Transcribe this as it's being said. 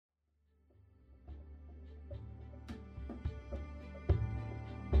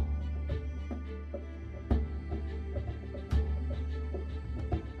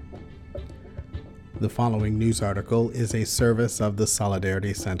The following news article is a service of the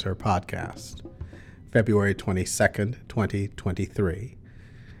Solidarity Center podcast. February 22nd, 2023.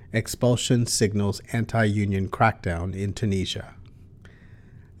 Expulsion signals anti-union crackdown in Tunisia.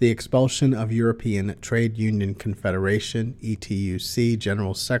 The expulsion of European Trade Union Confederation, ETUC,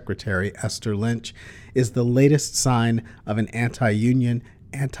 General Secretary Esther Lynch is the latest sign of an anti-union,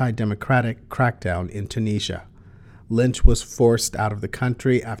 anti-democratic crackdown in Tunisia. Lynch was forced out of the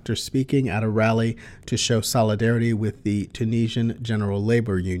country after speaking at a rally to show solidarity with the Tunisian General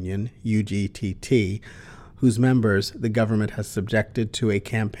Labor Union, UGTT, whose members the government has subjected to a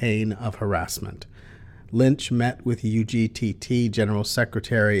campaign of harassment. Lynch met with UGTT General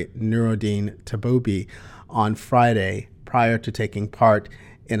Secretary Noureddine Taboubi on Friday prior to taking part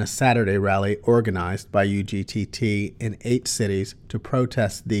in a Saturday rally organized by UGTT in 8 cities to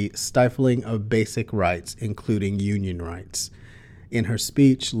protest the stifling of basic rights, including union rights. In her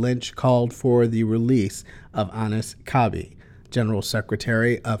speech, Lynch called for the release of Anis Kabi, General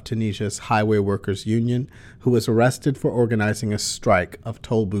Secretary of Tunisia's Highway Workers Union, who was arrested for organizing a strike of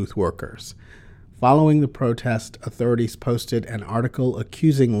toll booth workers. Following the protest, authorities posted an article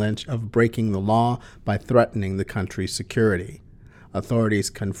accusing Lynch of breaking the law by threatening the country's security. Authorities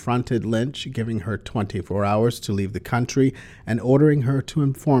confronted Lynch, giving her 24 hours to leave the country and ordering her to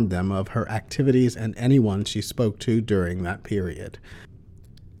inform them of her activities and anyone she spoke to during that period.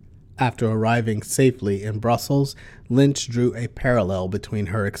 After arriving safely in Brussels, Lynch drew a parallel between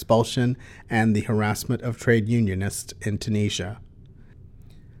her expulsion and the harassment of trade unionists in Tunisia.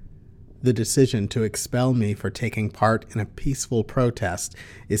 The decision to expel me for taking part in a peaceful protest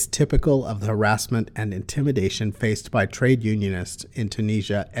is typical of the harassment and intimidation faced by trade unionists in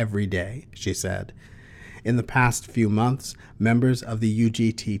Tunisia every day, she said. In the past few months, members of the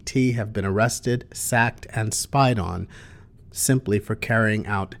UGTT have been arrested, sacked, and spied on simply for carrying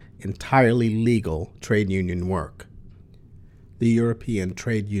out entirely legal trade union work. The European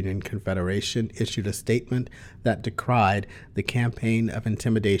Trade Union Confederation issued a statement that decried the campaign of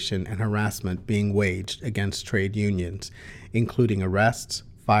intimidation and harassment being waged against trade unions, including arrests,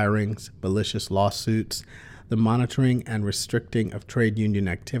 firings, malicious lawsuits, the monitoring and restricting of trade union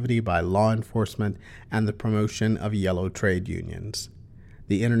activity by law enforcement, and the promotion of yellow trade unions.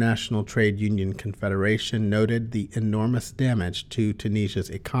 The International Trade Union Confederation noted the enormous damage to Tunisia's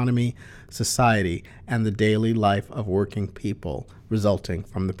economy, society, and the daily life of working people resulting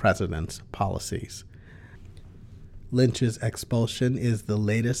from the president's policies. Lynch's expulsion is the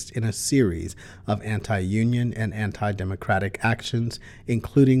latest in a series of anti-union and anti-democratic actions,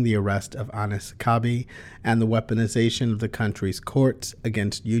 including the arrest of Anis Kabi and the weaponization of the country's courts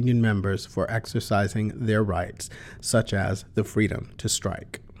against union members for exercising their rights, such as the freedom to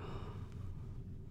strike.